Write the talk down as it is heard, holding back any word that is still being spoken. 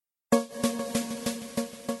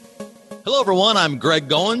Hello, everyone. I'm Greg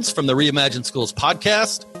Goins from the Reimagine Schools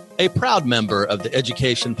podcast, a proud member of the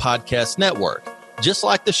Education Podcast Network, just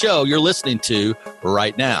like the show you're listening to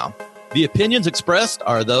right now. The opinions expressed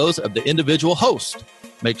are those of the individual host.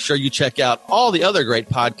 Make sure you check out all the other great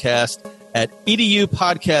podcasts at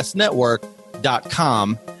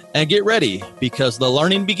edupodcastnetwork.com and get ready because the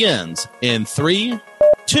learning begins in 3,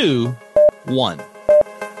 2, 1.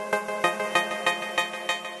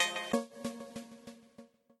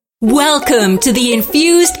 Welcome to the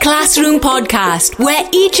Infused Classroom Podcast, where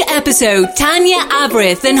each episode, Tanya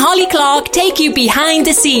Abrith and Holly Clark take you behind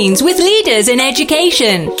the scenes with leaders in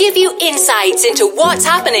education, give you insights into what's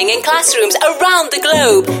happening in classrooms around the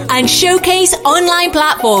globe, and showcase online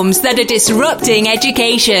platforms that are disrupting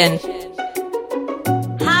education.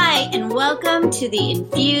 Hi, and welcome to the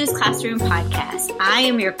Infused Classroom Podcast. I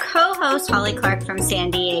am your co-host, Holly Clark from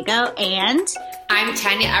San Diego, and I'm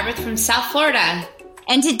Tanya Abrith from South Florida.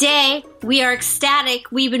 And today, we are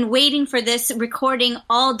ecstatic. We've been waiting for this recording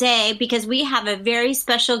all day because we have a very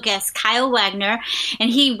special guest, Kyle Wagner. And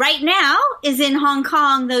he, right now, is in Hong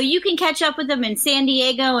Kong, though you can catch up with him in San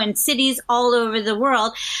Diego and cities all over the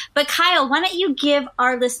world. But Kyle, why don't you give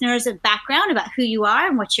our listeners a background about who you are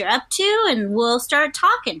and what you're up to, and we'll start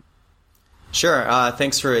talking. Sure.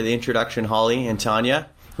 Thanks for the introduction, Holly and Tanya,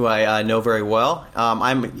 who I know very well.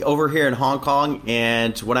 I'm over here in Hong Kong,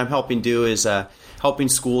 and what I'm helping do is helping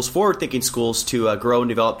schools, forward-thinking schools, to grow and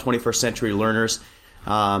develop 21st century learners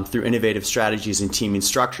through innovative strategies and teaming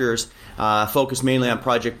structures. Focus mainly on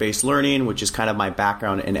project-based learning, which is kind of my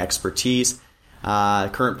background and expertise.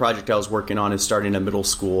 Current project I was working on is starting a middle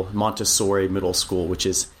school, Montessori middle school, which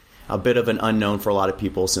is a bit of an unknown for a lot of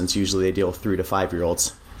people since usually they deal with 3 to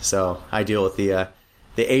 5-year-olds. So I deal with the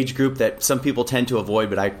age group that some people tend to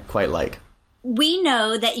avoid, but I quite like. We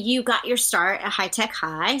know that you got your start at High Tech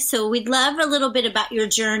High, so we'd love a little bit about your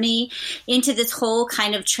journey into this whole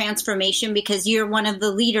kind of transformation because you're one of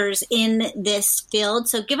the leaders in this field.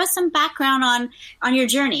 So give us some background on your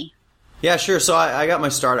journey. Yeah, sure. So I got my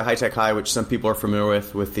start at High Tech High, which some people are familiar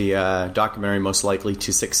with the documentary Most Likely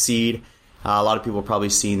to Succeed. A lot of people have probably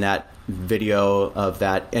seen that video of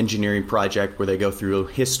that engineering project where they go through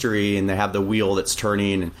history and they have the wheel that's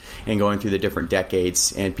turning and going through the different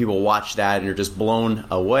decades. And people watch that and are just blown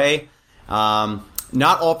away.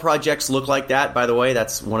 Not all projects look like that, by the way.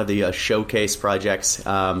 That's one of the showcase projects.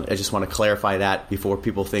 I just want to clarify that before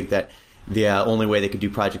people think that the only way they could do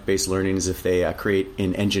project-based learning is if they create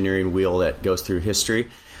an engineering wheel that goes through history.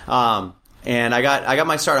 And I got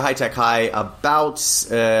my start at High Tech High about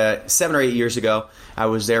 7 or 8 years ago. I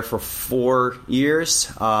was there for 4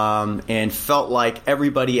 years and felt like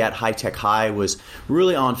everybody at High Tech High was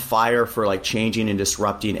really on fire for like changing and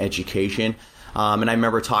disrupting education. And I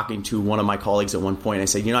remember talking to one of my colleagues at one point, and I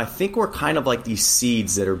said, I think we're kind of like these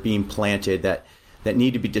seeds that are being planted that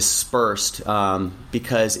need to be dispersed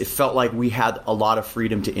because it felt like we had a lot of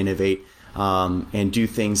freedom to innovate. And do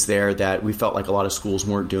things there that we felt like a lot of schools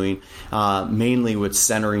weren't doing, mainly with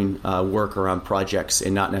centering work around projects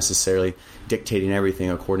and not necessarily dictating everything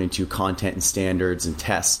according to content and standards and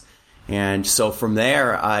tests. And so from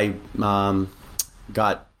there, I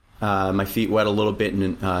got my feet wet a little bit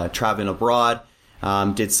in traveling abroad,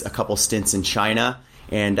 did a couple stints in China,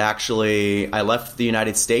 and actually I left the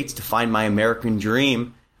United States to find my American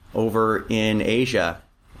dream over in Asia,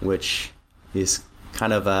 which is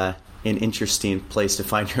kind of an interesting place to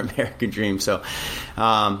find your American dream. So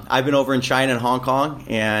I've been over in China and Hong Kong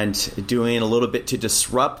and doing a little bit to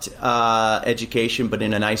disrupt education, but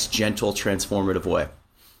in a nice, gentle, transformative way.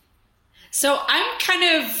 So I'm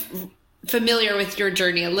kind of familiar with your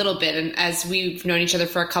journey a little bit, and as we've known each other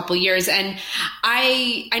for a couple years, and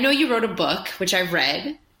I know you wrote a book, which I've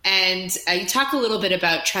read, and you talk a little bit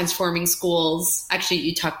about transforming schools. Actually,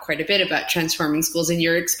 you talk quite a bit about transforming schools and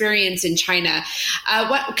your experience in China.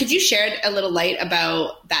 Could you share a little light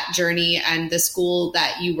about that journey and the school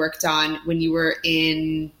that you worked on when you were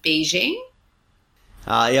in Beijing?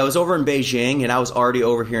 I was over in Beijing, and I was already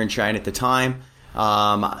over here in China at the time.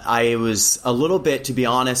 I was a little bit, to be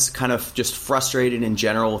honest, kind of just frustrated in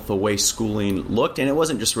general with the way schooling looked. And it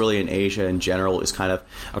wasn't just really in Asia in general. It was kind of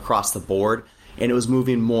across the board. And it was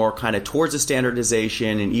moving more kind of towards a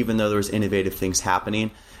standardization. And even though there was innovative things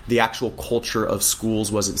happening, the actual culture of schools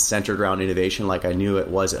wasn't centered around innovation like I knew it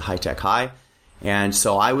was at High Tech High. And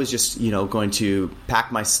so I was just, going to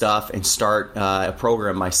pack my stuff and start a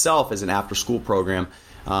program myself as an after-school program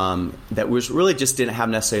that was really just didn't have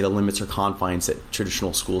necessarily the limits or confines that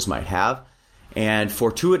traditional schools might have. And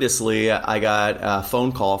fortuitously, I got a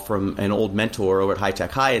phone call from an old mentor over at High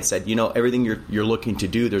Tech High and said, everything you're looking to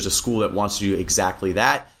do, there's a school that wants to do exactly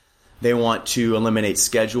that. They want to eliminate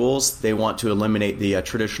schedules. They want to eliminate the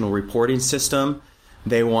traditional reporting system.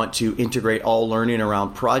 They want to integrate all learning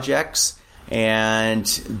around projects. And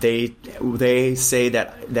they say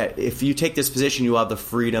that if you take this position, you have the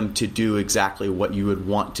freedom to do exactly what you would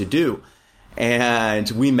want to do. And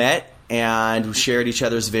we met and shared each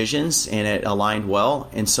other's visions, and it aligned well.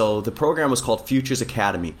 And so the program was called Futures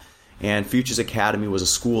Academy. And Futures Academy was a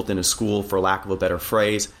school within a school, for lack of a better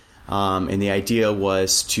phrase. And the idea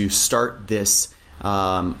was to start this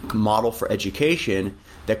model for education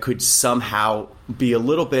that could somehow be a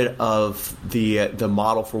little bit of the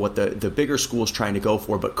model for what the bigger school is trying to go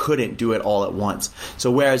for, but couldn't do it all at once.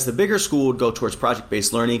 So whereas the bigger school would go towards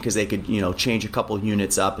project-based learning because they could change a couple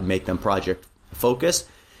units up and make them project-focused,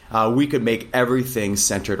 we could make everything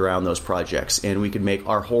centered around those projects, and we could make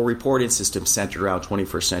our whole reporting system centered around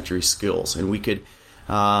 21st century skills, and we could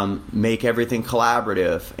make everything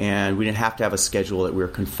collaborative, and we didn't have to have a schedule that we were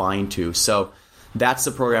confined to. So that's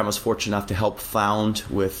the program I was fortunate enough to help found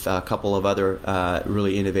with a couple of other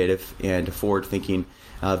really innovative and forward-thinking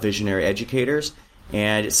visionary educators.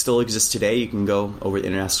 And it still exists today. You can go over to the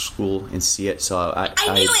international school and see it. So I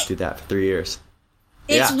did that for 3 years.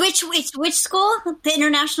 It's which school? The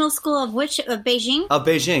International School of which? Of Beijing? Of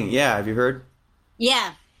Beijing, yeah. Have you heard?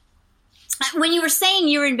 Yeah. When you were saying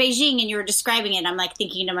you were in Beijing and you were describing it, I'm like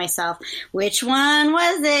thinking to myself, which one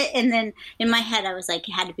was it? And then in my head, I was like,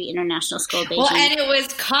 it had to be International School of Beijing. Well, and it was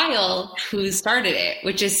Kyle who started it,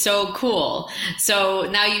 which is so cool. So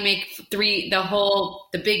now you make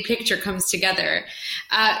the big picture comes together.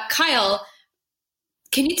 Kyle,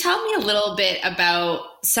 can you tell me a little bit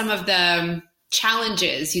about some of the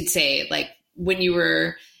challenges you'd say, like when you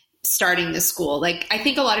were starting the school? Like, I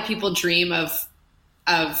think a lot of people dream of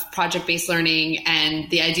project-based learning and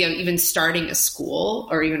the idea of even starting a school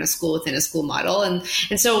or even a school within a school model. And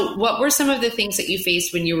so what were some of the things that you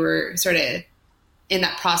faced when you were sort of in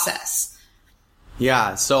that process?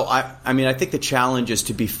 Yeah. So I think the challenge is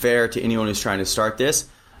to be fair to anyone who's trying to start this.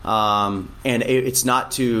 And it's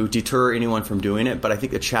not to deter anyone from doing it, but I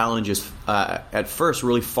think the challenge is at first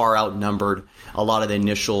really far outnumbered a lot of the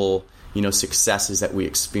initial successes that we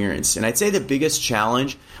experienced. And I'd say the biggest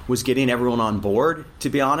challenge was getting everyone on board, to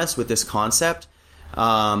be honest, with this concept.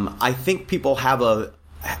 I think people have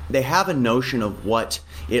a notion of what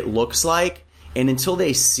it looks like, and until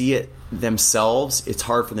they see it themselves, it's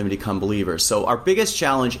hard for them to become believers. So our biggest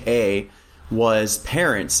challenge, was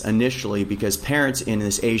parents initially, because parents in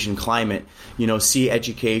this Asian climate, see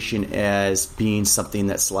education as being something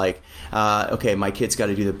that's like, okay, my kid's got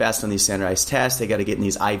to do the best on these standardized tests. They got to get in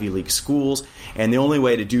these Ivy League schools. And the only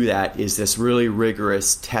way to do that is this really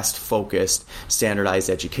rigorous, test-focused, standardized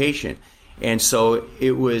education. And so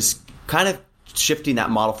it was kind of shifting that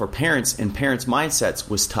model for parents, and parents' mindsets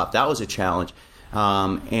was tough. That was a challenge.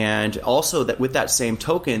 And also that with that same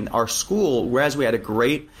token, our school, whereas we had a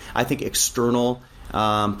great, I think, external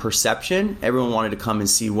perception, everyone wanted to come and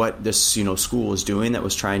see what this school was doing that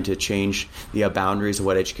was trying to change the boundaries of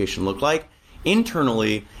what education looked like.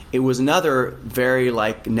 Internally, it was another very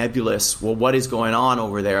nebulous, well, what is going on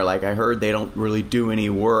over there? Like, I heard they don't really do any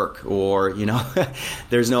work, or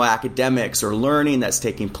there's no academics or learning that's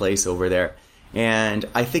taking place over there. And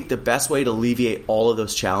I think the best way to alleviate all of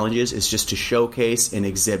those challenges is just to showcase and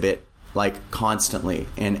exhibit constantly,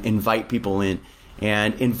 and invite people in,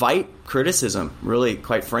 and invite criticism, really,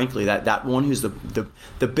 quite frankly. That one who's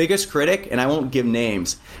the biggest critic, and I won't give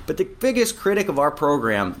names, but the biggest critic of our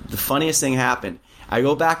program, the funniest thing happened. I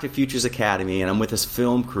go back to Futures Academy, and I'm with this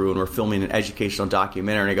film crew, and we're filming an educational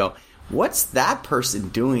documentary, and I go, what's that person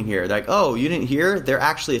doing here? They're like, oh, you didn't hear? They're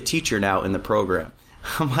actually a teacher now in the program.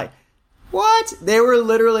 I'm like, what? They were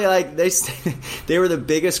literally they were the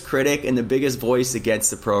biggest critic and the biggest voice against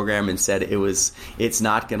the program, and said it's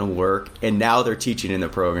not going to work. And now they're teaching in the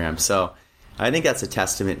program. So I think that's a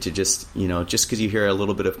testament to just because you hear a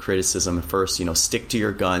little bit of criticism at first, stick to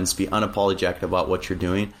your guns, be unapologetic about what you're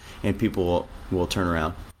doing, and people will turn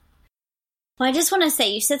around. Well, I just want to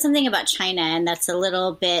say, you said something about China, and that's a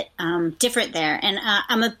little bit different there. And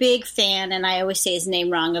I'm a big fan, and I always say his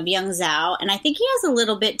name wrong, of Yang Zhao. And I think he has a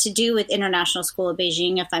little bit to do with International School of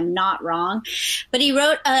Beijing, if I'm not wrong. But he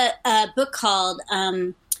wrote a book called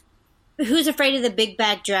Who's Afraid of the Big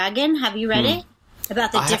Bad Dragon? Have you read it?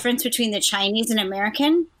 About the difference between the Chinese and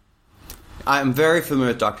American? I'm very familiar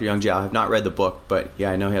with Dr. Yang Zhao. I have not read the book, but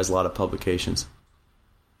yeah, I know he has a lot of publications.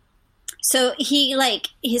 So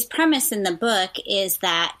his premise in the book is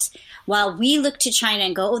that while we look to China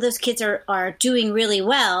and go, oh, those kids are doing really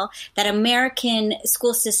well, that American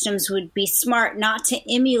school systems would be smart not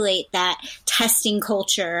to emulate that testing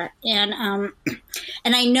culture. And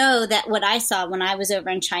I know that what I saw when I was over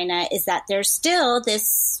in China is that there's still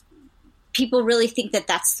this, people really think that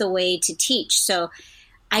that's the way to teach. So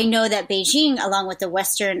I know that Beijing, along with the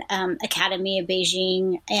Western Academy of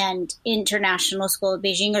Beijing and International School of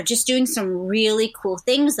Beijing, are just doing some really cool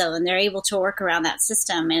things, though, and they're able to work around that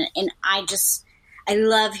system. And I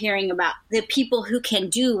love hearing about the people who can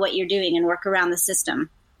do what you're doing and work around the system.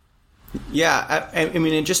 Yeah, I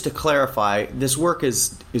mean, and just to clarify, this work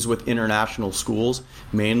is with international schools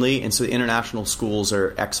mainly, and so the international schools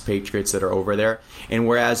are expatriates that are over there, and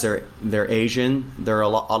whereas they're Asian, they're a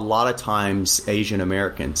lot of times Asian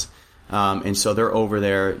Americans, and so they're over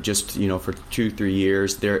there just for 2-3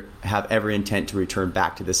 years. They have every intent to return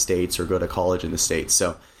back to the States or go to college in the States.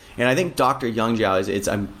 So, and I think Dr. Yang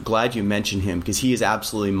Jiao I'm glad you mentioned him because he is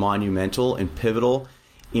absolutely monumental and pivotal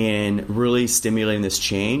in really stimulating this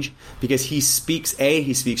change, because he speaks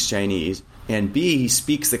Chinese, and B, he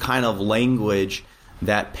speaks the kind of language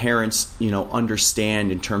that parents understand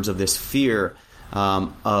in terms of this fear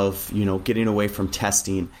of getting away from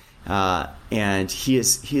testing, and he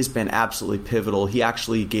has been absolutely pivotal. He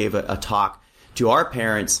actually gave a talk to our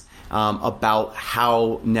parents about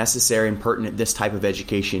how necessary and pertinent this type of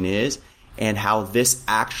education is, and how this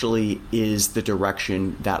actually is the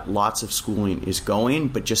direction that lots of schooling is going,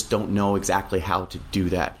 but just don't know exactly how to do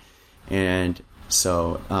that. And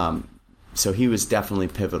so he was definitely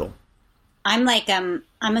pivotal. I'm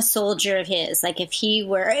a soldier of his. Like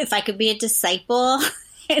if I could be a disciple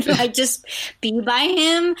and I'd just be by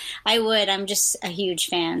him, I would. I'm just a huge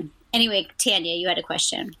fan. Anyway, Tanya, you had a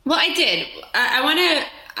question. Well, I did.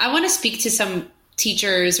 I want to speak to some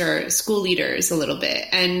teachers or school leaders a little bit.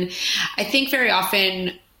 And I think very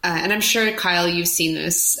often, and I'm sure, Kyle, you've seen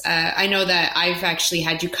this. I know that I've actually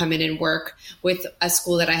had you come in and work with a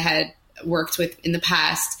school that I had worked with in the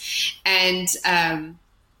past. And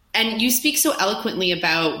you speak so eloquently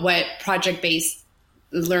about what project-based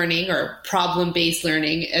learning or problem-based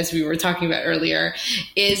learning, as we were talking about earlier,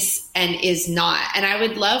 is and is not. And I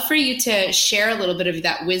would love for you to share a little bit of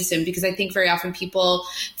that wisdom, because I think very often people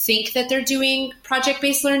think that they're doing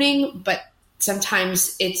project-based learning, but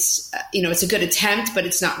sometimes it's a good attempt, but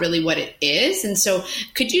it's not really what it is. And so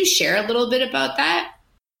could you share a little bit about that?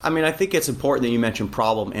 I mean, I think it's important that you mention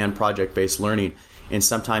problem and project-based learning. And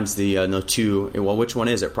sometimes the two, well, which one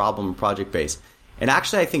is it, problem or project-based? And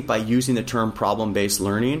actually, I think by using the term problem-based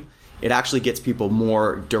learning, it actually gets people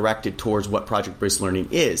more directed towards what project-based learning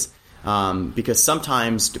is. Because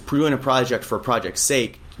sometimes doing a project for a project's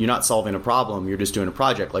sake, you're not solving a problem, you're just doing a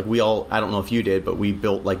project. Like I don't know if you did, but we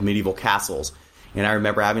built like medieval castles. And I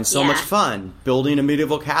remember having so much fun building a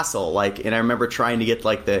medieval castle. And I remember trying to get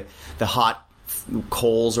like the hot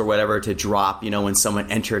coals or whatever to drop, when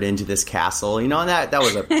someone entered into this castle, and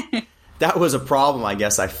that was a problem I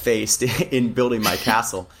guess I faced in building my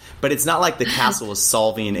castle. But it's not like the castle was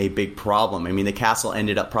solving a big problem. I mean, the castle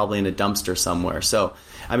ended up probably in a dumpster somewhere. So,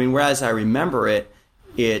 I mean, whereas I remember it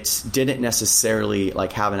didn't necessarily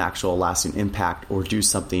like have an actual lasting impact or do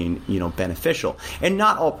something, beneficial. And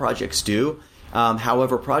not all projects do.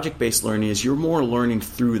 However, project-based learning is you're more learning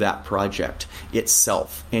through that project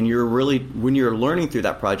itself. And when you're learning through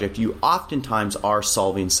that project, you oftentimes are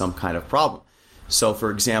solving some kind of problem. So,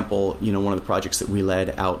 for example, one of the projects that we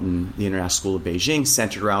led out in the International School of Beijing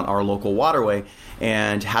centered around our local waterway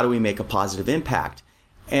and how do we make a positive impact.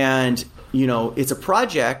 And, it's a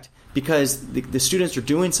project because the students are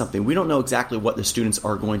doing something. We don't know exactly what the students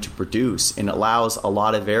are going to produce, and it allows a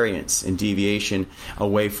lot of variance and deviation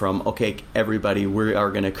away from, okay, everybody, we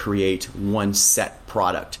are going to create one set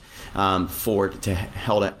product to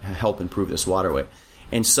help improve this waterway.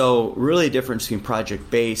 And so really the difference between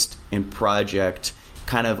project-based and project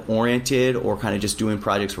kind of oriented or kind of just doing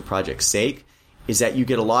projects for project's sake is that you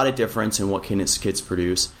get a lot of difference in what kids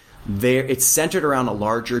produce. It's centered around a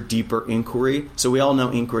larger, deeper inquiry. So we all know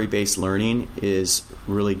inquiry-based learning is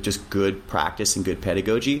really just good practice and good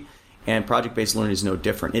pedagogy. And project-based learning is no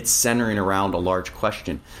different. It's centering around a large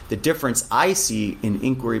question. The difference I see in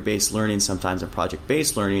inquiry-based learning sometimes and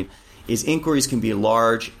project-based learning is inquiries can be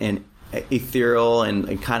large and ethereal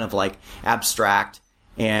and kind of like abstract,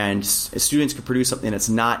 and students can produce something that's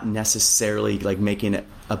not necessarily like making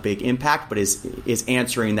a big impact, but is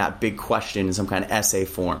answering that big question in some kind of essay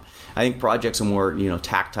form. I think projects are more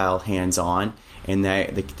tactile, hands-on, and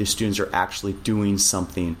the students are actually doing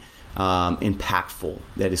something impactful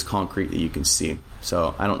that is concrete that you can see.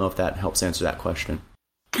 So I don't know if that helps answer that question.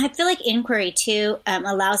 I feel like inquiry, too,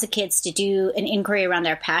 allows the kids to do an inquiry around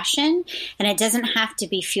their passion, and it doesn't have to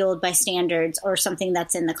be fueled by standards or something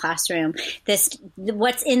that's in the classroom.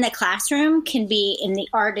 What's in the classroom can be, in the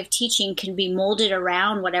art of teaching, can be molded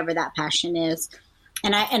around whatever that passion is.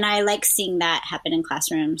 And I like seeing that happen in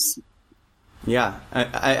classrooms. Yeah,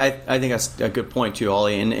 I think that's a good point too,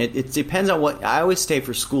 Ollie. And it depends on what, I always say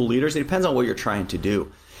for school leaders, it depends on what you're trying to do.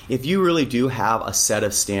 If you really do have a set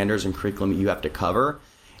of standards and curriculum that you have to cover,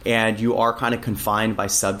 and you are kind of confined by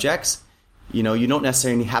subjects, you don't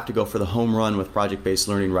necessarily have to go for the home run with project-based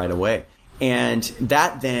learning right away. And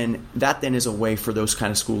that then is a way for those kind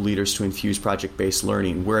of school leaders to infuse project-based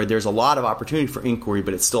learning, where there's a lot of opportunity for inquiry,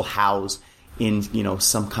 but it's still housed in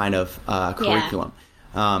some kind of curriculum.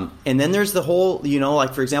 Yeah. And then there's the whole,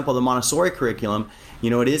 like for example, the Montessori curriculum.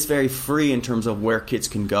 It is very free in terms of where kids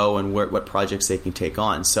can go and what projects they can take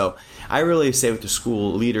on. So I really say with the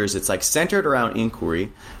school leaders, it's like centered around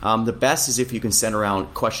inquiry. The best is if you can center around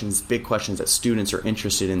big questions that students are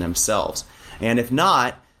interested in themselves. And if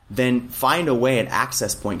not, then find a way, an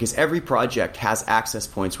access point, because every project has access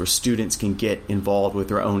points where students can get involved with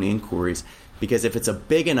their own inquiries. Because if it's a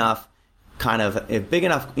big enough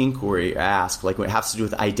inquiry ask, like what has to do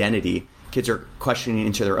with identity, kids are questioning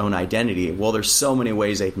into their own identity. Well, there's so many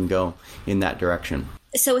ways they can go in that direction.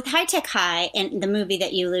 So with High Tech High and the movie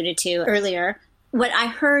that you alluded to earlier, what I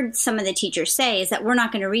heard some of the teachers say is that we're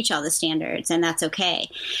not going to reach all the standards, and that's okay.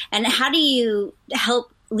 And how do you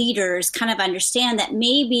help leaders kind of understand that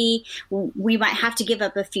maybe we might have to give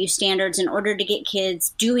up a few standards in order to get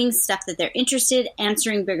kids doing stuff that they're interested,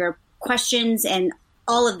 answering bigger questions and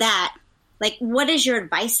all of that? Like, what is your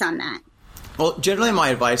advice on that? Well, generally my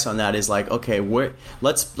advice on that is like, okay,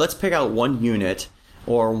 let's pick out one unit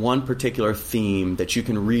or one particular theme that you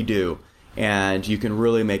can redo and you can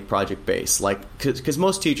really make project-based. Like, because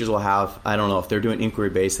most teachers will have, I don't know, if they're doing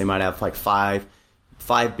inquiry-based, they might have like five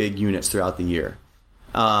big units throughout the year.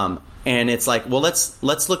 And it's like, well, let's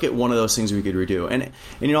look at one of those things we could redo.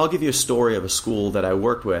 And I'll give you a story of a school that I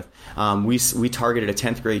worked with. We targeted a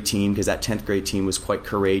 10th grade team because that 10th grade team was quite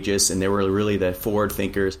courageous and they were really the forward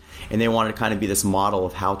thinkers, and they wanted to kind of be this model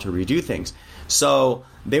of how to redo things. So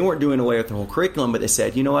they weren't doing away with the whole curriculum, but they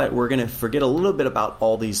said, you know what, we're going to forget a little bit about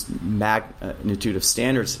all these multitude of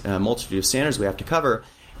standards we have to cover,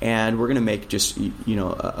 and we're going to make just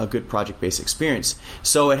a good project-based experience.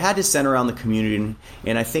 So it had to center around the community,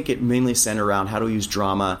 and I think it mainly centered around how do we use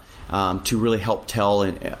drama to really help tell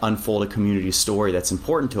and unfold a community story that's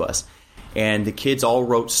important to us. And the kids all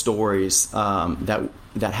wrote stories that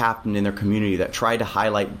happened in their community that tried to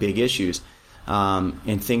highlight big issues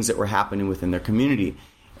and things that were happening within their community.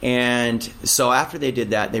 And so after they did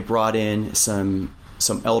that, they brought in some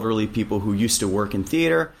elderly people who used to work in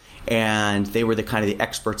theater, and they were the kind of the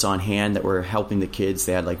experts on hand that were helping the kids.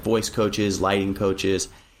 They had like voice coaches, lighting coaches,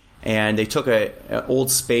 and they took an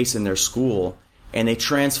old space in their school and they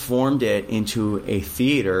transformed it into a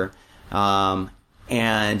theater. And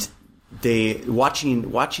they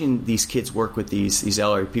watching these kids work with these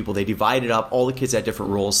elderly people. They divided up. All the kids had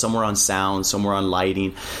different roles. Some were on sound, some were on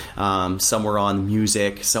lighting, some were on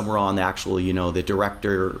music, some were on the actual the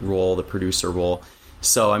director role, the producer role.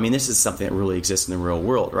 So, I mean, this is something that really exists in the real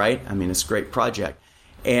world, right? I mean, it's a great project.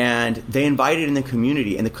 And they invited in the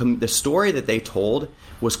community, and the story that they told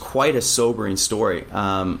was quite a sobering story.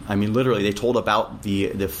 I mean, literally, they told about the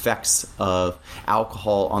effects of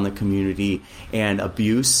alcohol on the community and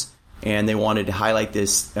abuse, and they wanted to highlight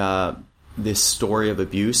this story of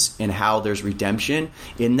abuse and how there's redemption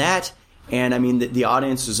in that. And I mean, the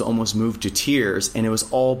audience was almost moved to tears, and it was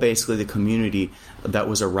all basically the community that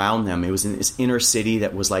was around them. It was in this inner city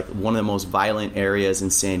that was like one of the most violent areas in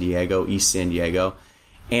San Diego, East San Diego.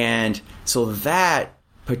 And so that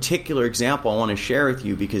particular example I want to share with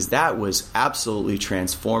you because that was absolutely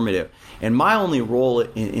transformative. And my only role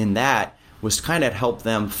in that was to kind of help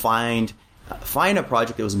them find a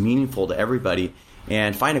project that was meaningful to everybody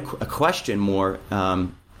and find a question more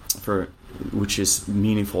which is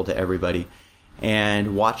meaningful to everybody,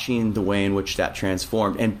 and watching the way in which that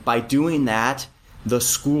transformed. And by doing that, the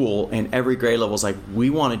school and every grade level is like, we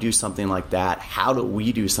want to do something like that. How do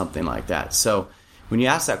we do something like that? So when you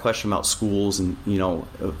ask that question about schools and,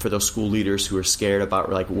 for those school leaders who are scared about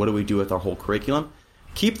like, what do we do with our whole curriculum?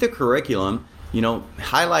 Keep the curriculum,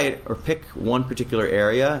 highlight or pick one particular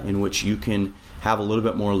area in which you can have a little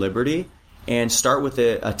bit more liberty, and start with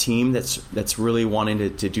a team that's really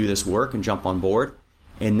wanting to do this work and jump on board.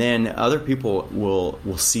 And then other people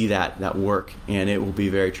will see that work, and it will be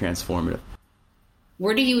very transformative.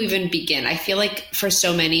 Where do you even begin? I feel like for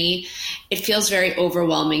so many, it feels very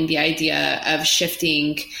overwhelming, the idea of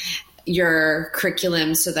shifting, your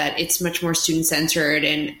curriculum so that it's much more student-centered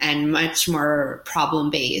and much more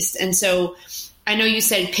problem-based. And so I know you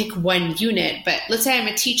said pick one unit, but let's say I'm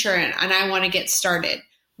a teacher and I want to get started.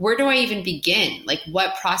 Where do I even begin? Like,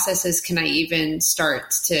 what processes can I even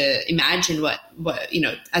start to imagine what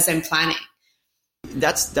as I'm planning?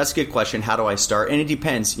 That's a good question. How do I start? And it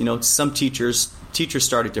depends. Some teachers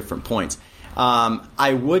start at different points.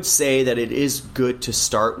 I would say that it is good to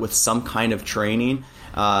start with some kind of training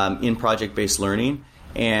in project-based learning.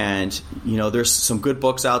 And, there's some good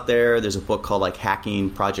books out there. There's a book called Hacking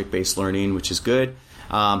Project-Based Learning, which is good.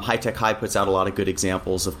 High Tech High puts out a lot of good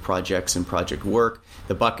examples of projects and project work.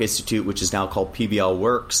 The Buck Institute, which is now called PBL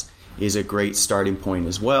Works, is a great starting point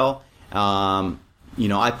as well.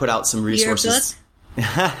 I put out some resources.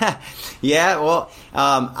 Yeah, well,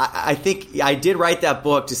 I think I did write that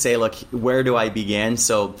book to say, look, where do I begin?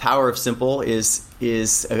 So Power of Simple is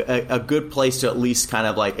a good place to at least kind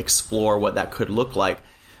of explore what that could look like.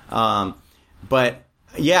 But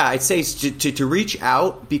yeah, I'd say to reach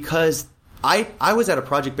out, because I was at a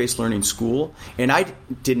project-based learning school and I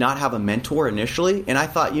did not have a mentor initially. And I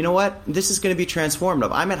thought, you know what, this is going to be transformative.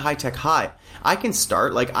 I'm at High Tech High. I can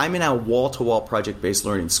start, I'm in a wall-to-wall project-based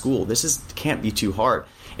learning school. Can't be too hard.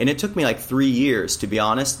 And it took me 3 years, to be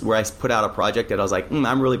honest, where I put out a project that I was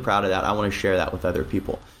I'm really proud of that. I want to share that with other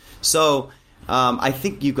people. So I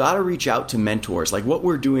think you got to reach out to mentors. What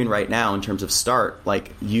we're doing right now in terms of START,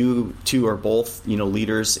 you two are both,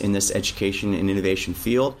 leaders in this education and innovation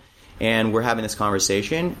field. And we're having this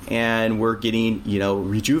conversation, and we're getting,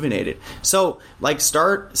 rejuvenated. So,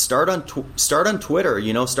 start on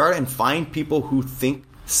Twitter. Start and find people who think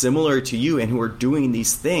similar to you and who are doing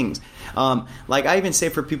these things. I even say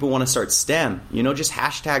for people who want to start STEM, just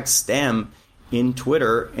hashtag STEM in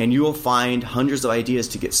Twitter, and you will find hundreds of ideas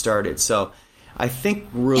to get started. So, I think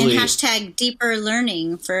really, and hashtag deeper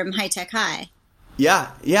learning from High Tech High.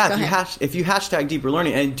 Yeah. If you hashtag deeper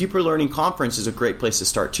learning, and deeper learning conference is a great place to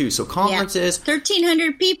start too. So conferences,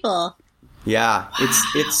 1,300 people. Yeah, wow.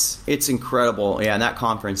 It's incredible. Yeah, and that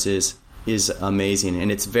conference is amazing,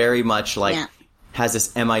 and it's very much has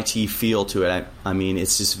this MIT feel to it. I mean,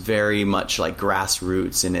 it's just very much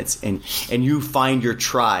grassroots, and and you find your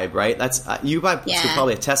tribe, right? That's you guys could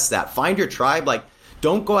probably attest to that. Find your tribe,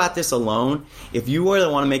 Don't go at this alone. If you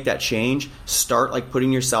really want to make that change, start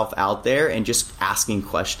putting yourself out there and just asking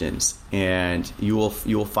questions, and you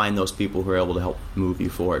will find those people who are able to help move you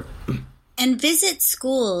forward. And visit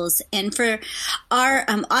schools. And for our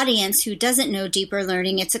audience who doesn't know Deeper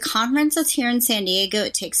Learning, it's a conference that's here in San Diego.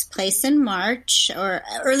 It takes place in March or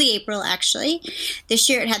early April, actually. This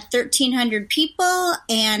year it had 1,300 people,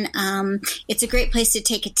 and it's a great place to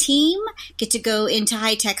take a team, get to go into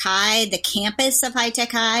High Tech High, the campus of High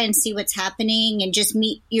Tech High, and see what's happening and just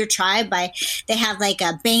meet your tribe. They have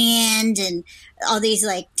a band and all these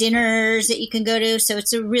dinners that you can go to. So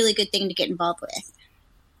it's a really good thing to get involved with.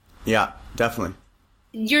 Yeah, definitely.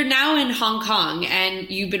 You're now in Hong Kong, and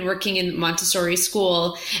you've been working in Montessori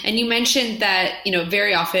school. And you mentioned that,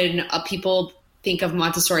 very often people think of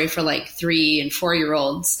Montessori for 3 and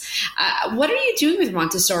 4-year-olds. What are you doing with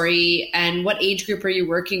Montessori, and what age group are you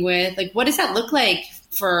working with? What does that look like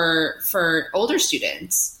for older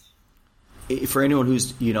students? For anyone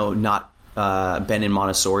who's, not been in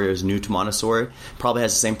Montessori or is new to Montessori, probably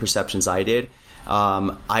has the same perceptions I did.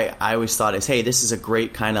 I always thought hey, this is a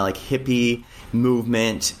great kind of hippie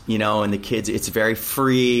movement, and the kids, it's very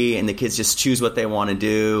free, and the kids just choose what they want to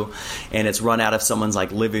do, and it's run out of someone's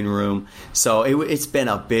living room. So it's been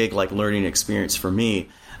a big learning experience for me.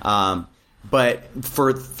 But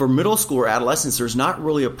for middle school or adolescents, there's not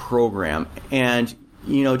really a program. And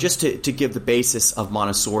just to give the basis of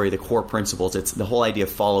Montessori, the core principles, it's the whole idea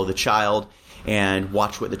of follow the child and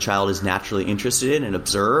watch what the child is naturally interested in and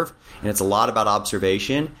observe. And it's a lot about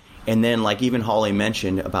observation. And then even Holly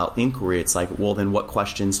mentioned about inquiry, it's well, then what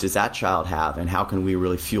questions does that child have, and how can we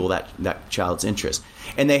really fuel that child's interest?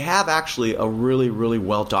 And they have actually a really, really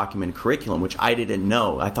well-documented curriculum, which I didn't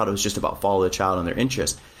know. I thought it was just about follow the child and their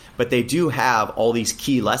interest. But they do have all these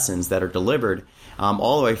key lessons that are delivered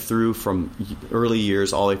all the way through from early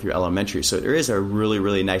years all the way through elementary. So there is a really,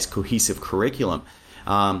 really nice cohesive curriculum.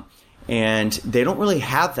 And they don't really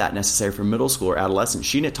have that necessary for middle school or adolescents.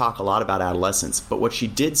 She didn't talk a lot about adolescents, but what she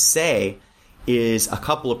did say is a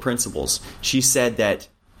couple of principles. She said that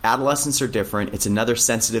adolescents are different. It's another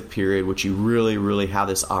sensitive period, which you really, really have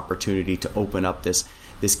this opportunity to open up this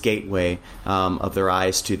gateway of their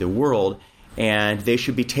eyes to the world. And they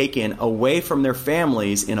should be taken away from their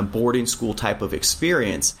families in a boarding school type of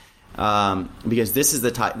experience, because this is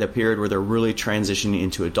the period where they're really transitioning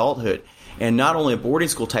into adulthood. And not only a boarding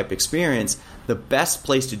school type experience, the best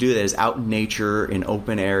place to do that is out in nature, in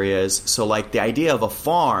open areas. So like the idea of a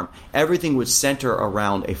farm, everything would center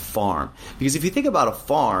around a farm. Because if you think about a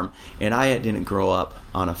farm, and I didn't grow up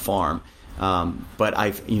on a farm, but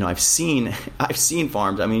I've seen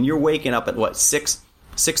farms. I mean, you're waking up at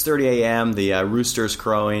 6:30 a.m. The rooster's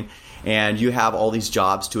crowing, and you have all these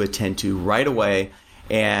jobs to attend to right away.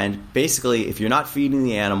 And basically, if you're not feeding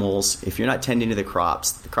the animals, if you're not tending to the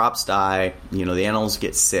crops die. The animals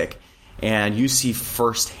get sick, and you see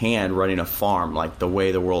firsthand running a farm like the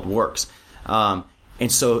way the world works.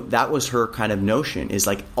 And so that was her kind of notion, is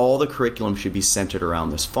like all the curriculum should be centered around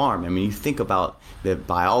this farm. I mean, you think about the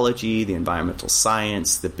biology, the environmental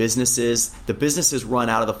science, the businesses. The businesses run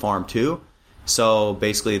out of the farm too. So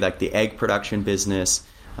basically like the egg production business,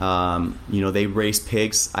 they raise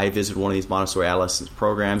pigs. I visited one of these Montessori adolescent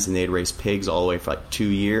programs, and they'd raise pigs all the way for like 2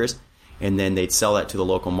 years, and then they'd sell that to the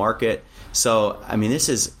local market. So, I mean, this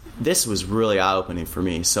was really eye-opening for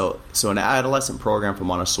me. So an adolescent program for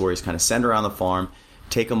Montessori is kind of centered around the farm,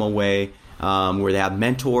 take them away, where they have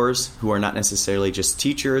mentors who are not necessarily just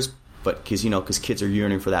teachers, but because kids are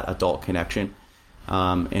yearning for that adult connection.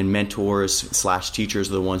 And mentors / teachers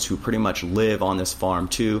are the ones who pretty much live on this farm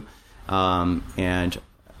too, and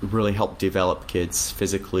really help develop kids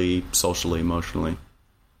physically, socially, emotionally.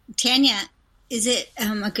 Tanya, is it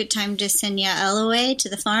a good time to send Yael away to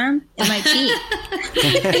the farm? It might be.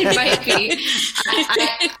 It might be.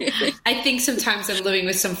 I think sometimes I'm living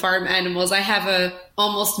with some farm animals. I have a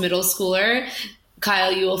almost middle schooler.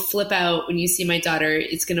 Kyle, you will flip out when you see my daughter.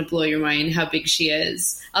 It's going to blow your mind how big she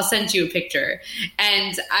is. I'll send you a picture.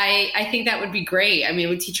 And I think that would be great. I mean, it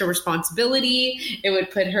would teach her responsibility. It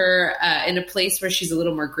would put her in a place where she's a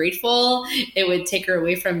little more grateful. It would take her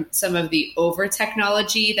away from some of the over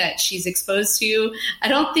technology that she's exposed to. I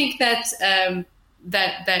don't think that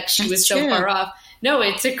she was so far off. No,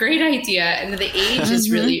 it's a great idea. And the age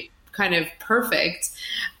is really kind of perfect.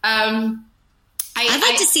 I'd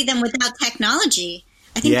like to see them without technology.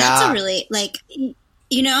 I think that's a really,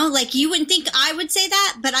 you wouldn't think I would say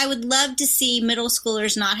that, but I would love to see middle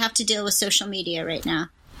schoolers not have to deal with social media right now.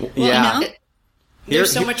 Yeah.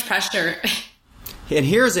 There's so much pressure. And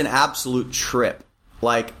here's an absolute trip.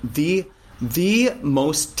 Like the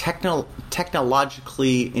most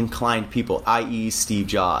technologically inclined people, i.e. Steve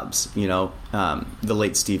Jobs, the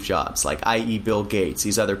late Steve Jobs, like i.e. Bill Gates,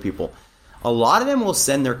 these other people. A lot of them will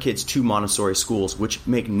send their kids to Montessori schools, which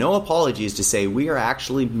make no apologies to say we are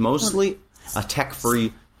actually mostly a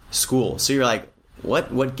tech-free school. So you're like,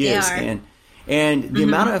 what gives? And the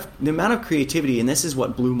amount of creativity, and this is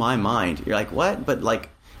what blew my mind. You're like, what? But like,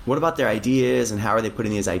 what about their ideas, and how are they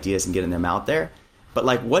putting these ideas and getting them out there? But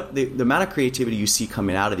like, what the amount of creativity you see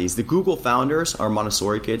coming out of these. The Google founders are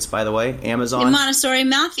Montessori kids, by the way. Amazon, the Montessori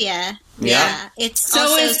Mafia. Yeah. It's so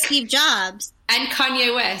also Steve Jobs and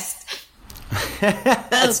Kanye West. Oh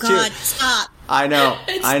God! True. Stop! I know.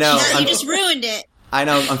 You just ruined it. I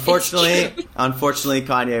know. Unfortunately,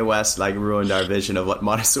 Kanye West ruined our vision of what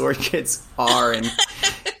Montessori kids are and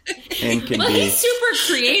can be. He's super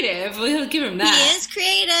creative. We'll give him that. He is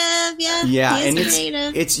creative. Yeah. Yeah, he is and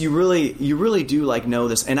creative. it's you really do know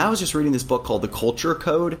this. And I was just reading this book called The Culture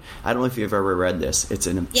Code. I don't know if you've ever read this. It's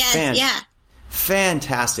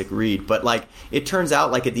fantastic read, but it turns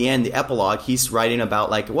out at the end, the epilogue, he's writing about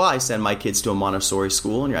I send my kids to a Montessori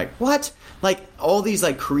school, and you're like, what? All these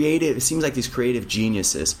creative, it seems like these creative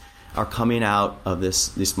geniuses are coming out of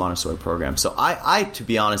this Montessori program. So I to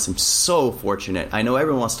be honest, am so fortunate. I know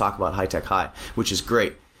everyone wants to talk about High Tech High, which is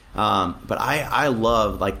great, but I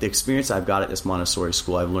love the experience I've got at this Montessori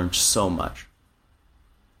school. I've learned so much.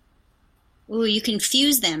 Ooh, you can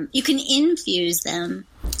fuse them. You can infuse them.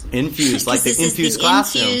 Infuse, like the infused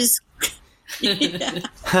classroom.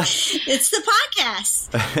 It's the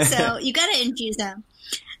podcast. So you got to infuse them.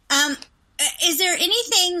 Is there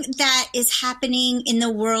anything that is happening in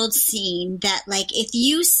the world scene that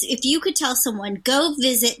if you could tell someone, go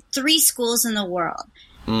visit 3 schools in the world,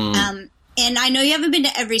 and I know you haven't been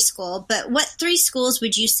to every school, but what 3 schools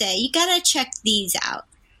would you say, you got to check these out?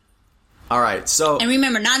 All right, and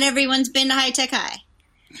remember, not everyone's been to High Tech High.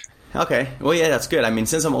 Okay, well, yeah, that's good. I mean,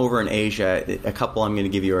 since I'm over in Asia, a couple I'm going to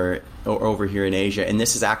give you are over here in Asia, and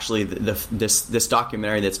this is actually this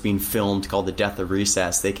documentary that's being filmed called The Death of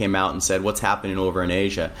Recess. They came out and said, what's happening over in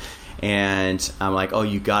Asia? And I'm like, oh,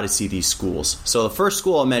 you got to see these schools. So the first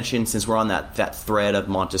school I'll mention, since we're on that thread of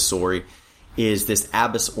Montessori, is this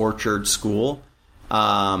Abbas Orchard School,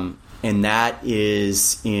 and that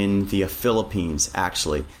is in the Philippines,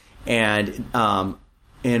 actually. And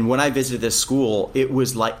when I visited this school, it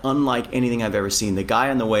was unlike anything I've ever seen. The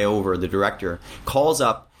guy on the way over, the director, calls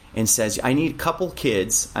up and says, I need a couple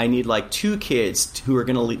kids. I need like 2 kids who are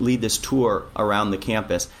going to lead this tour around the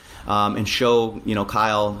campus and show,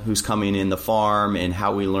 Kyle who's coming in the farm and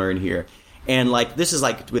how we learn here. And like this is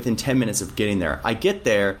like within 10 minutes of getting there. I get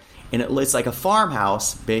there and it's like a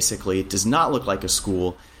farmhouse, basically. It does not look like a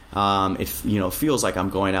school. It feels like I'm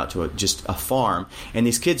going out to just a farm. And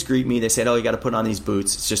these kids greet me. They said, oh, you got to put on these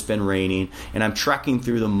boots. It's just been raining. And I'm trekking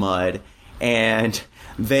through the mud. And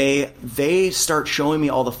they start showing me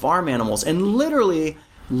all the farm animals. And literally,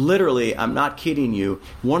 I'm not kidding you,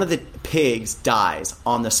 one of the pigs dies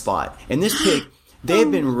on the spot. And this pig, they've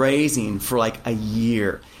been raising for like a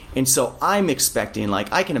year. And so I'm expecting,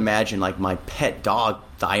 like, I can imagine, like, my pet dog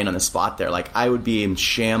dying on the spot there. Like, I would be in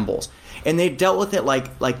shambles. And they dealt with it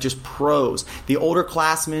like just pros. The older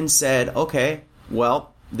classmen said, okay,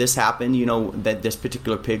 well, this happened, that this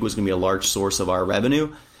particular pig was going to be a large source of our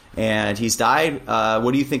revenue. And he's died.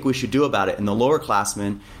 What do you think we should do about it? And the lower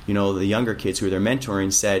classmen, the younger kids who they're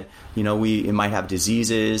mentoring said, it might have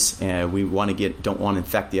diseases and we don't want to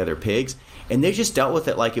infect the other pigs. And they just dealt with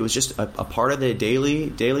it like it was just a part of the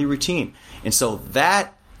daily routine. And so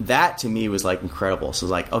that to me was like incredible. So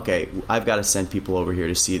it's like, okay, I've got to send people over here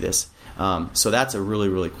to see this. So that's a really,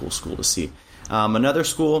 really cool school to see. Another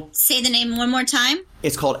school. Say the name one more time.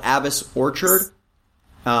 It's called Abbas Orchard.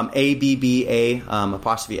 ABBA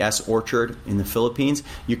apostrophe S Orchard in the Philippines.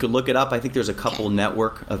 You could look it up. I think there's a couple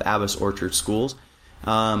network of Abbas Orchard schools.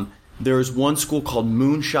 There's one school called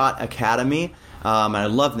Moonshot Academy. And I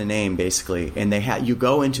love the name, basically. And you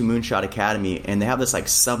go into Moonshot Academy, and they have this like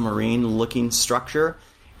submarine-looking structure,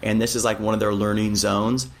 and this is like one of their learning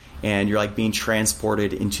zones, and you're like being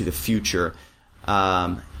transported into the future.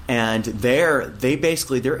 And their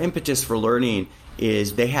impetus for learning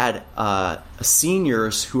is they had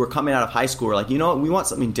seniors who were coming out of high school who were like, we want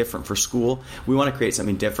something different for school. We want to create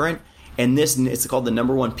something different. And it's called the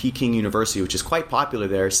 #1 Peking University, which is quite popular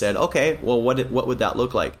there, said, okay, well, what would that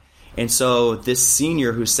look like? And so this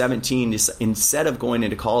senior who's 17, instead of going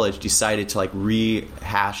into college, decided to like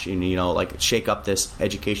rehash and, like shake up this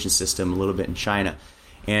education system a little bit in China,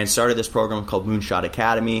 and started this program called Moonshot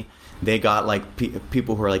Academy. They got like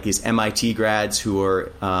people who are like these MIT grads who are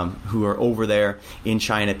over there in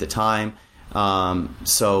China at the time.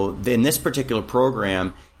 So in this particular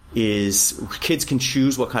program is kids can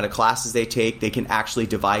choose what kind of classes they take. They can actually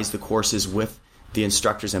devise the courses with the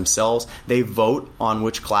instructors themselves. They vote on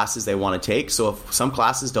which classes they want to take. So if some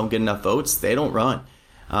classes don't get enough votes, they don't run.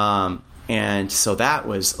 And so that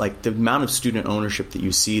was like the amount of student ownership that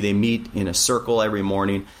you see. They meet in a circle every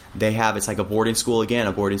morning. It's like a boarding school, again,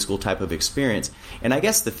 a boarding school type of experience. And I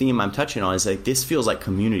guess the theme I'm touching on is like this feels like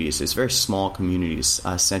communities. It's very small communities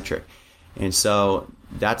centric. And so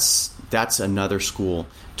that's another school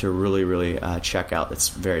to really, really check out. That's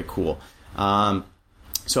very cool.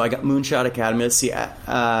 So I got Moonshot Academy. Let's see.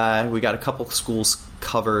 We got a couple schools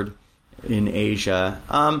covered in Asia.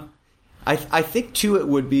 I think, too, it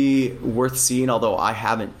would be worth seeing, although I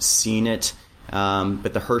haven't seen it.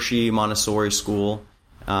 But the Hershey Montessori School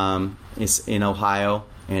is in Ohio,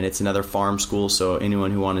 and it's another farm school. So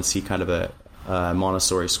anyone who wanted to see kind of a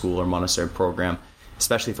Montessori school or Montessori program,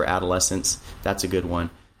 especially for adolescents, that's a good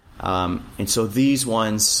one. And so these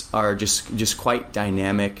ones are just quite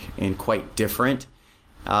dynamic and quite different.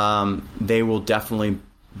 They will definitely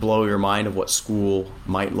blow your mind of what school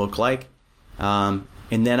might look like.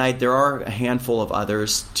 And then there are a handful of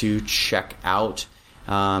others to check out.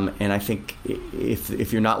 And I think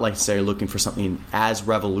if you're not necessarily looking for something as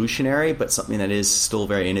revolutionary, but something that is still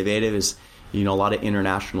very innovative, is a lot of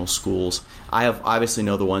international schools. I obviously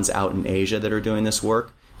know the ones out in Asia that are doing this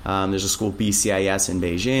work. There's a school, BCIS, in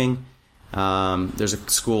Beijing. There's a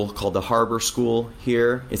school called the Harbor School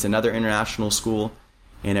here. It's another international school.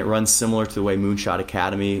 And it runs similar to the way Moonshot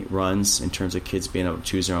Academy runs in terms of kids being able to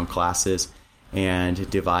choose their own classes and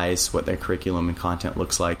devise what their curriculum and content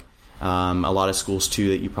looks like. A lot of schools, too,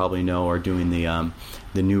 that you probably know are doing the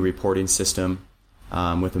new reporting system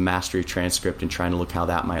with a mastery transcript and trying to look how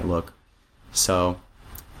that might look. So,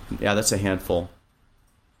 yeah, that's a handful.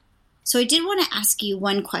 So I did want to ask you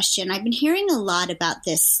one question. I've been hearing a lot about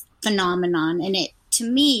this phenomenon, and it, to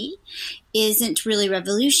me, isn't really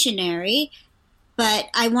revolutionary. But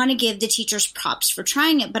I want to give the teachers props for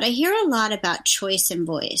trying it. But I hear a lot about choice and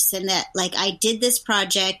voice, and that, like, I did this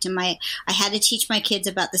project and I had to teach my kids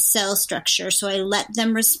about the cell structure. So I let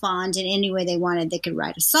them respond in any way they wanted. They could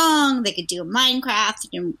write a song, they could do a Minecraft,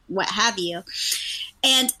 and what have you.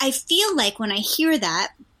 And I feel like when I hear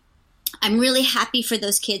that, I'm really happy for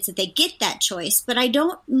those kids that they get that choice. But I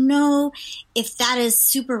don't know if that is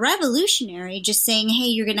super revolutionary, just saying, hey,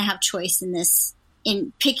 you're going to have choice in this,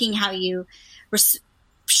 in picking how you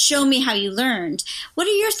show me how you learned. What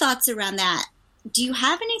are your thoughts around that? Do you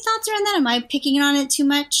have any thoughts around that? Am I picking on it too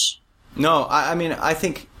much? No, I mean, I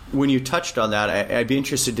think when you touched on that, I'd be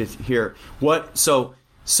interested to hear what. So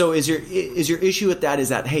is your issue with that is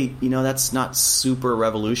that, hey, that's not super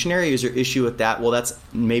revolutionary? Is your issue with that, well, that's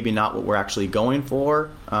maybe not what we're actually going for?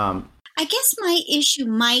 I guess my issue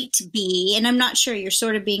might be, and I'm not sure, you're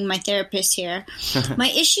sort of being my therapist here. My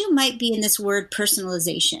issue might be in this word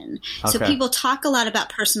personalization. Okay. So people talk a lot about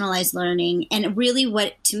personalized learning, and really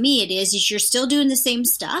what to me it is you're still doing the same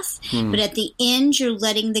stuff, but at the end you're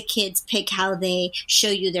letting the kids pick how they show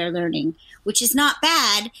you their learning, which is not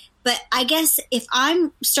bad. But I guess if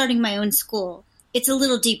I'm starting my own school, it's a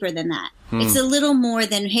little deeper than that. It's a little more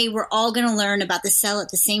than, hey, we're all going to learn about the cell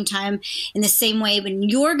at the same time in the same way, but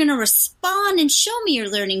you're going to respond and show me you're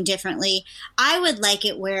learning differently. I would like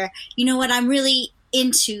it where, you know what, I'm really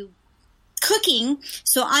into cooking,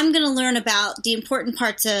 so I'm going to learn about the important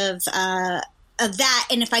parts of that.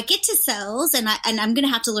 And if I get to cells, and I'm going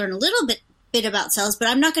to have to learn a little bit about cells, but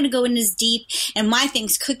I'm not going to go in as deep, and my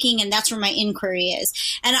thing's cooking, and that's where my inquiry is.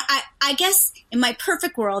 And I guess in my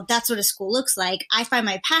perfect world, that's what a school looks like. I find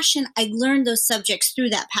my passion. I learn those subjects through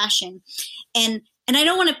that passion. And I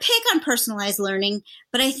don't want to pick on personalized learning,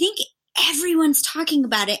 but I think everyone's talking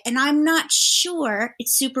about it, and I'm not sure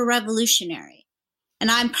it's super revolutionary.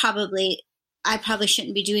 And I probably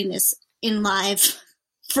shouldn't be doing this in live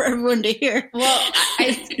for everyone to hear. Well,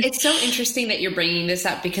 it's so interesting that you're bringing this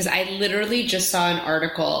up, because I literally just saw an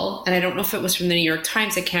article, and I don't know if it was from the New York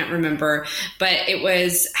Times, I can't remember, but it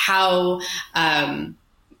was how Mark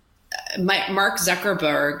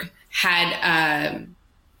Zuckerberg had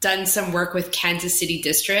done some work with Kansas City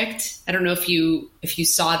District. I don't know if you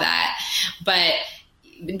saw that, but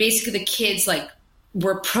basically the kids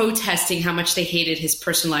were protesting how much they hated his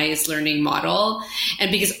personalized learning model. And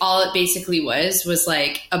because all it basically was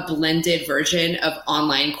like a blended version of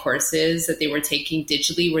online courses that they were taking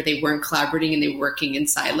digitally, where they weren't collaborating and they were working in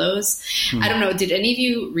silos. I don't know. Did any of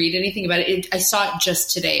you read anything about it? I saw it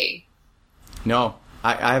just today. No,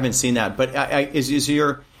 I haven't seen that. But is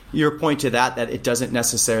your point to that it doesn't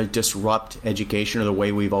necessarily disrupt education or the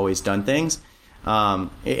way we've always done things? And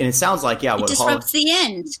it sounds like, it disrupts the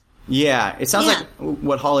end. Yeah, it sounds like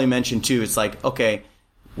what Holly mentioned too. It's like, okay,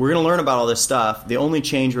 we're going to learn about all this stuff. The only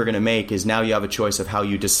change we're going to make is now you have a choice of how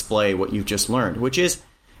you display what you've just learned, which is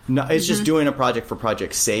it's just doing a project for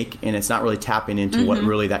project's sake, and it's not really tapping into what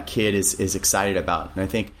really that kid is excited about. And I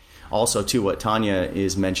think also too what Tanya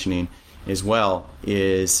is mentioning as well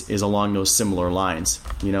is along those similar lines.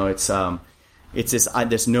 It's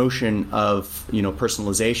this notion of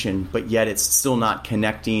personalization, but yet it's still not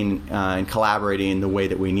connecting and collaborating the way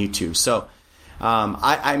that we need to. So,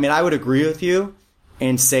 I would agree with you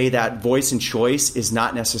and say that voice and choice is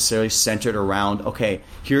not necessarily centered around, okay,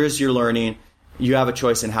 here's your learning, you have a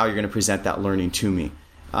choice in how you're going to present that learning to me.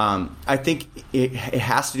 I think it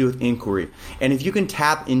has to do with inquiry. And if you can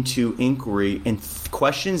tap into inquiry and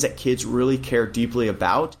questions that kids really care deeply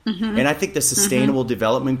about, and I think the sustainable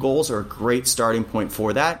development goals are a great starting point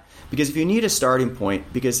for that. Because if you need a starting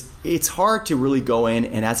point, because it's hard to really go in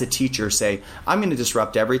and as a teacher say, I'm going to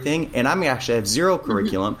disrupt everything and I'm going to actually have zero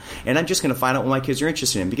curriculum and I'm just going to find out what my kids are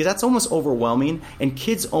interested in, because that's almost overwhelming, and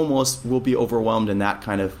kids almost will be overwhelmed in that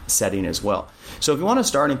kind of setting as well. So if you want a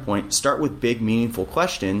starting point, start with big, meaningful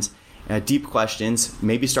questions, deep questions.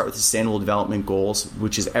 Maybe start with sustainable development goals,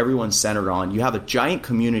 which is everyone's centered on. You have a giant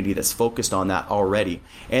community that's focused on that already.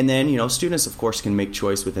 And then, students, of course, can make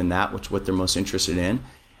choice within that, which is what they're most interested in.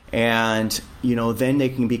 And, then they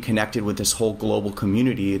can be connected with this whole global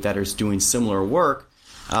community that is doing similar work.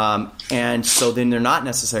 And so then they're not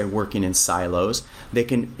necessarily working in silos. They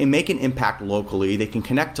can make an impact locally. They can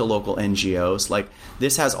connect to local NGOs. Like,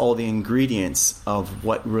 this has all the ingredients of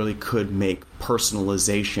what really could make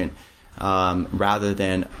personalization, rather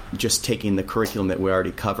than just taking the curriculum that we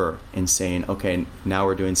already cover and saying, okay, now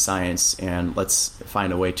we're doing science and let's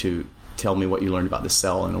find a way to tell me what you learned about the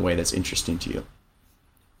cell in a way that's interesting to you.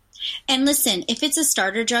 And listen, if it's a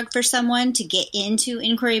starter drug for someone to get into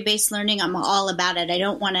inquiry-based learning, I'm all about it. I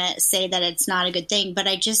don't want to say that it's not a good thing, but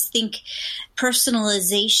I just think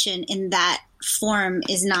personalization in that form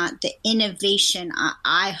is not the innovation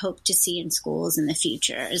I hope to see in schools in the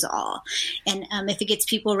future is all. And if it gets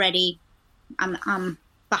people ready, I'm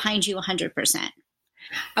behind you 100%.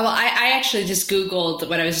 Well, I actually just Googled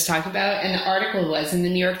what I was just talking about, and the article was in the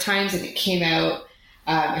New York Times, and it came out,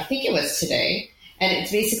 I think it was today. And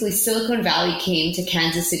it's basically Silicon Valley came to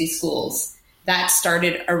Kansas City schools. That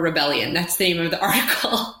started a rebellion. That's the name of the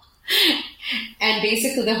article. And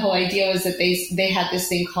basically the whole idea was that they had this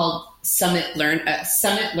thing called Summit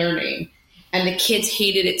Learning. And the kids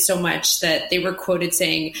hated it so much that they were quoted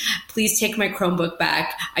saying, "Please take my Chromebook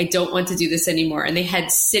back. I don't want to do this anymore." And they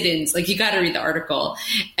had sit-ins. Like, you got to read the article.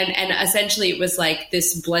 And essentially it was like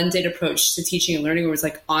this blended approach to teaching and learning, where it was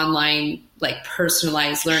like online, like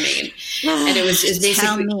personalized learning. And it was basically,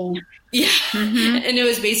 tell me. Yeah. And it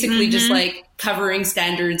was basically just like covering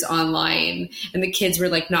standards online, and the kids were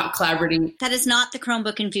like not collaborating. That is not the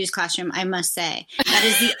Chromebook infused classroom, I must say. That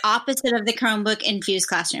is the opposite of the Chromebook infused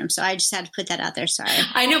classroom. So I just had to put that out there. Sorry.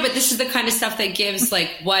 I know, but this is the kind of stuff that gives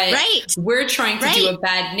like what we're trying to do a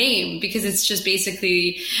bad name, because it's just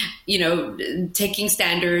basically, you know, taking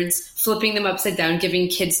standards, flipping them upside down, giving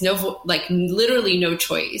kids literally no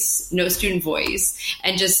choice, no student voice,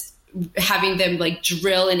 and just having them like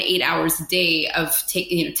drill in 8 hours a day of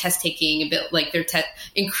test taking, a bit like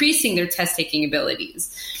increasing their test taking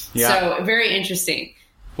abilities. Yeah. So very interesting.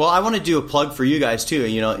 Well, I want to do a plug for you guys too,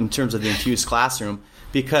 you know, in terms of the infused classroom,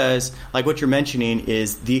 because like what you're mentioning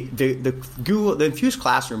is the infused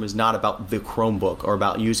classroom is not about the Chromebook or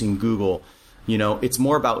about using Google. You know, it's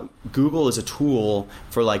more about Google as a tool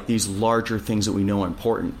for like these larger things that we know are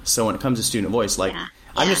important. So when it comes to student voice, like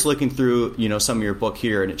I'm just looking through, you know, some of your book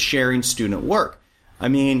here, and it's sharing student work. I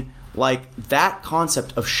mean, like that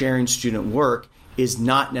concept of sharing student work is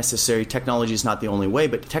not necessary. Technology is not the only way,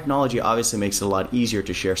 but technology obviously makes it a lot easier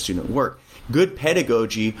to share student work. Good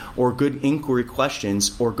pedagogy or good inquiry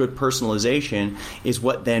questions or good personalization is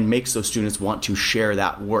what then makes those students want to share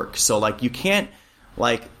that work. So like you can't,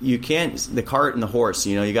 the cart and the horse,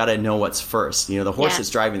 you know, you got to know what's first. You know, the horse that's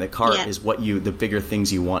driving the cart is the bigger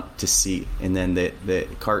things you want to see. And then the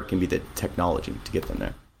cart can be the technology to get them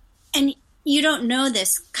there. And you don't know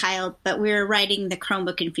this, Kyle, but we're writing the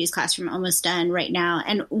Chromebook Infused Classroom, almost done right now.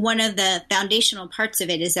 And one of the foundational parts of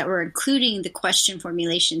it is that we're including the question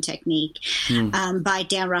formulation technique by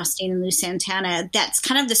Dan Rothstein and Lou Santana. That's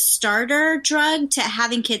kind of the starter drug to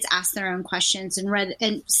having kids ask their own questions and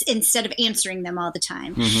instead of answering them all the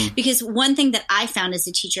time. Because one thing that I found as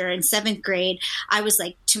a teacher in 7th grade, I was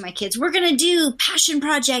like to my kids, we're going to do passion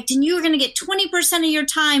project and you're going to get 20% of your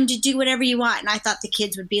time to do whatever you want. And I thought the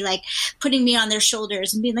kids would be like putting me on their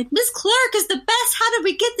shoulders and being like, Miss Clark is the best. How did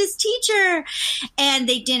we get this teacher? And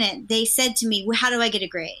they didn't. They said to me, well, how do I get a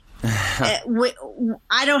grade?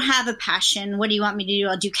 I don't have a passion. What do you want me to do?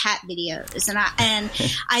 I'll do cat videos. And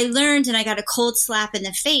I learned, and I got a cold slap in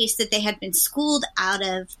the face that they had been schooled out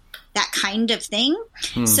of that kind of thing.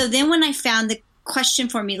 So then when I found the question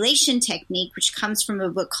formulation technique, which comes from a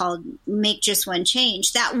book called Make Just One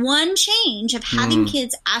Change, that one change of having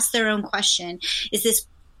kids ask their own question is this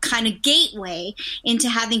kind of gateway into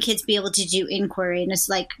having kids be able to do inquiry. And it's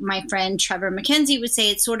like my friend Trevor McKenzie would say,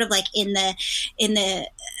 it's sort of like in the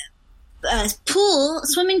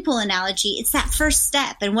swimming pool analogy, it's that first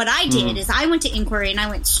step. And what I did is I went to inquiry and I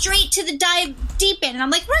went straight to the deep end. And I'm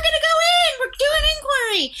like, we're going to go in, we're doing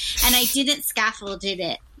inquiry. And I didn't scaffold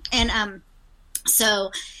it. And so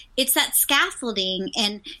it's that scaffolding.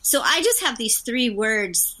 And so I just have these 3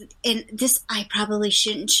 words, and this, I probably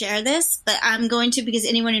shouldn't share this, but I'm going to, because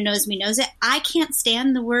anyone who knows me knows it. I can't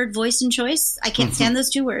stand the word voice and choice. I can't stand those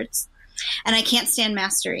 2 words. And I can't stand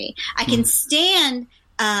mastery. I can stand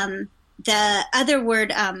the other word,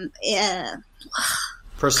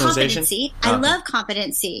 personalization. Competency. I love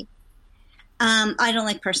competency. I don't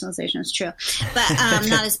like personalization, it's true, but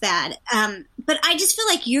not as bad. But I just feel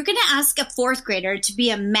like you're going to ask a 4th grader to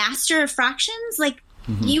be a master of fractions. Like,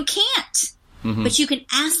 you can't. But you can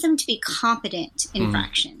ask them to be competent in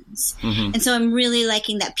fractions. And so I'm really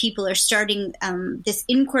liking that people are starting this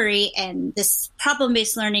inquiry and this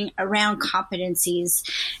problem-based learning around competencies.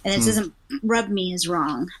 And it doesn't rub me as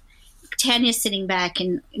wrong. Tanya's sitting back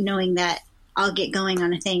and knowing that I'll get going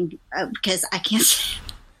on a thing because I can't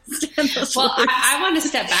Well, I want to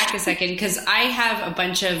step back a second because I have a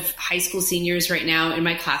bunch of high school seniors right now in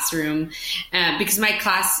my classroom because my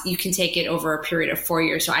class, you can take it over a period of 4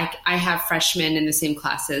 years. So I have freshmen in the same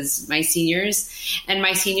class as my seniors, and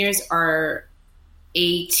my seniors are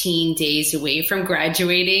 18 days away from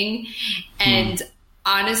graduating. And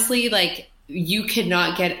honestly, like, you could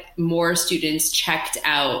not get more students checked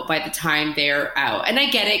out by the time they're out. And I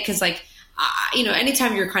get it because, like,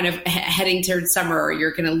 anytime you're kind of heading towards summer or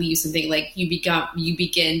you're going to leave something, like you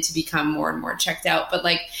begin to become more and more checked out. But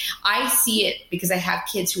like, I see it because I have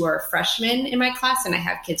kids who are freshmen in my class and I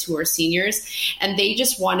have kids who are seniors, and they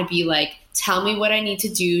just want to be like, tell me what I need to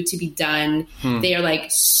do to be done. They are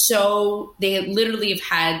like, they literally have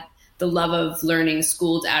had the love of learning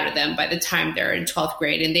schooled out of them by the time they're in 12th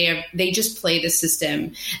grade, and they just play the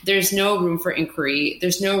system. There's no room for inquiry.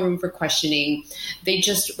 There's no room for questioning. They're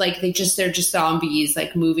just zombies,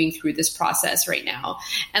 like moving through this process right now.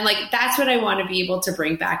 And like, that's what I want to be able to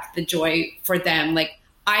bring back, the joy for them. Like,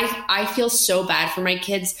 I feel so bad for my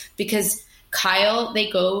kids because Kyle, they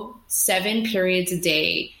go 7 periods a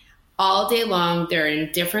day, all day long. They're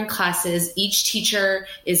in different classes. Each teacher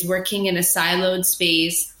is working in a siloed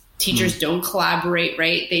space. Teachers don't collaborate,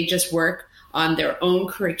 right? They just work on their own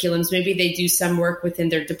curriculums. Maybe they do some work within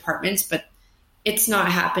their departments, but it's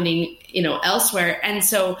not happening, elsewhere. And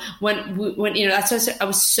so when that's why I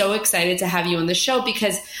was so excited to have you on the show,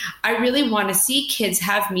 because I really want to see kids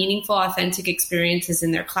have meaningful, authentic experiences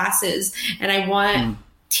in their classes. And I want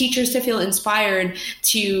teachers to feel inspired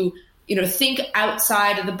to, think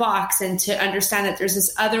outside of the box and to understand that there's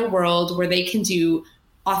this other world where they can do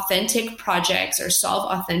authentic projects or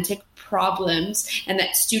solve authentic problems, and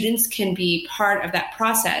that students can be part of that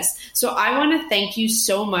process. So I want to thank you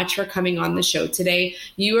so much for coming on the show today.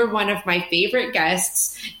 You are one of my favorite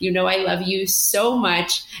guests. I love you so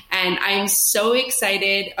much, and I am so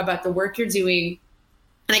excited about the work you're doing.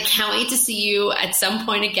 And I can't wait to see you at some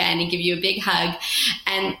point again and give you a big hug.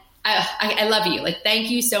 And I love you. Like,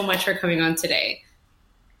 thank you so much for coming on today.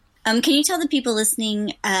 Can you tell the people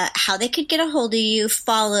listening how they could get a hold of you,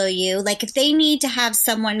 follow you? Like, if they need to have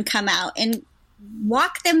someone come out and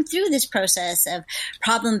walk them through this process of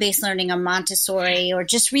problem-based learning or Montessori or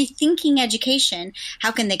just rethinking education,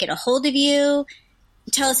 how can they get a hold of you?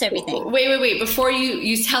 Tell us everything. Wait. Before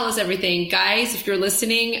you tell us everything, guys, if you're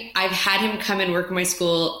listening, I've had him come and work in my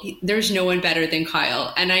school. There's no one better than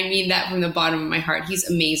Kyle. And I mean that from the bottom of my heart. He's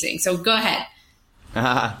amazing. So go ahead.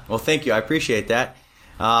 Well, thank you. I appreciate that.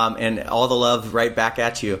 And all the love right back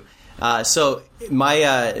at you. So my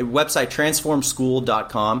website,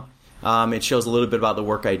 transformschool.com, it shows a little bit about the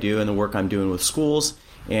work I do and the work I'm doing with schools,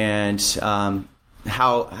 and how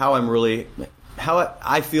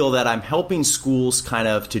I feel that I'm helping schools kind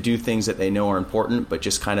of to do things that they know are important, but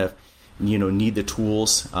just kind of, need the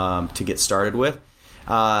tools to get started with.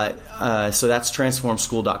 So that's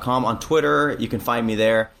transformschool.com. On Twitter, you can find me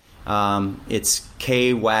there. It's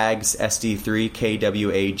KWAGS-SD3,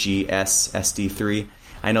 KWAGS-SD3.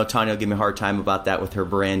 I know Tanya will give me a hard time about that with her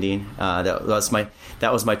branding. That was my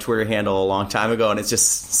Twitter handle a long time ago, and it's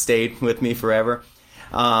just stayed with me forever.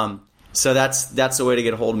 So that's the way to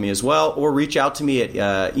get a hold of me as well, or reach out to me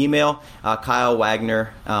at email, Kyle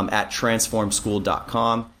Wagner at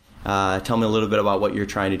transformschool.com. Tell me a little bit about what you're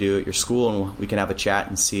trying to do at your school, and we can have a chat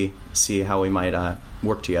and see how we might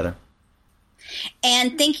work together.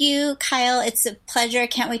 And thank you, Kyle. It's a pleasure. I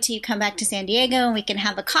can't wait till you come back to San Diego and we can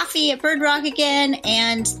have a coffee at Bird Rock again.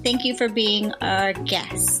 And thank you for being our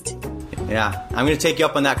guest. Yeah, I'm going to take you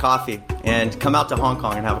up on that coffee and come out to Hong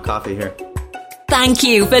Kong and have a coffee here. Thank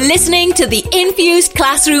you for listening to the Infused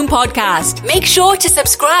Classroom podcast. Make sure to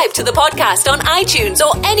subscribe to the podcast on iTunes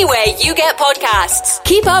or anywhere you get podcasts.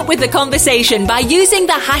 Keep up with the conversation by using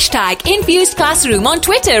the hashtag Infused Classroom on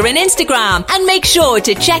Twitter and Instagram. And make sure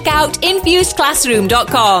to check out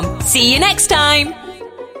infusedclassroom.com. See you next time.